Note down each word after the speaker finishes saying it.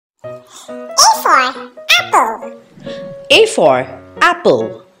apple. A for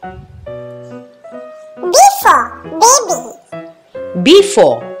apple. B for baby. B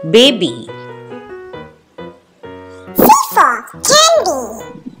for baby. C for candy.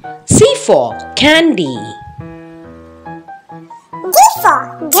 C for candy. D for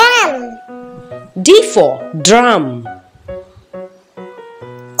drum. D for drum.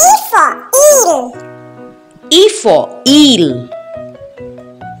 E for eel. E for eel.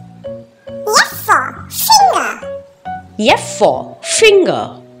 F for finger. F for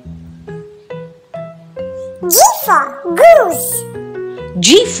finger. G for goose.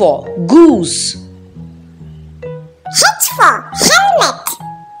 G for goose. H for helmet.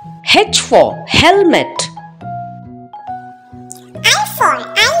 H for helmet. I for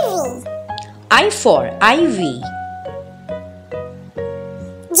ivy. I for ivy.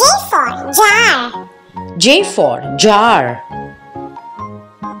 J for jar. J for jar.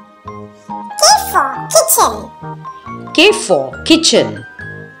 K for kitchen. K for kitchen.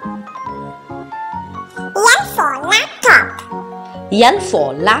 L for laptop. L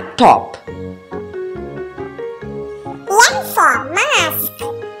for laptop. M for mask.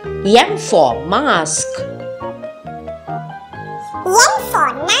 M for mask. N for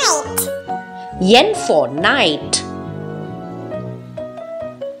night. N for night.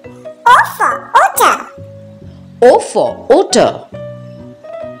 O for otter. O for otter.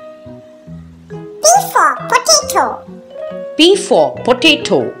 P for potato. P for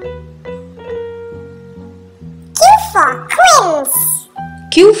potato. Q for quince.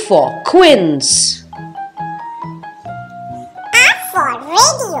 Q for quince. R for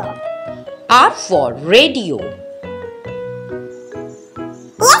radio. R for radio.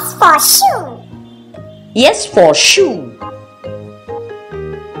 S for shoe. S for shoe.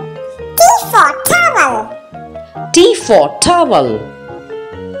 T for towel. T for towel.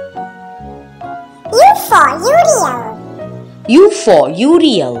 U for uriel. U for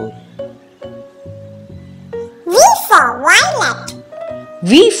uriel. V for violet.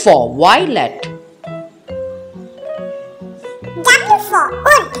 V for violet. W for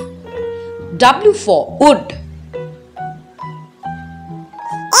wood. W for wood.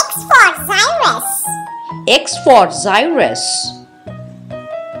 X for xyrus. X for xyrus.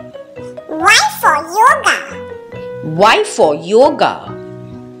 Y for yoga. Y for yoga.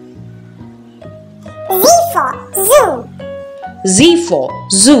 Z for zoo. Z for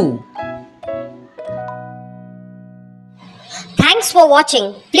zoo. Thanks for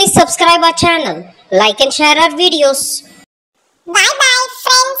watching. Please subscribe our channel, like and share our videos. Bye bye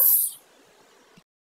friends.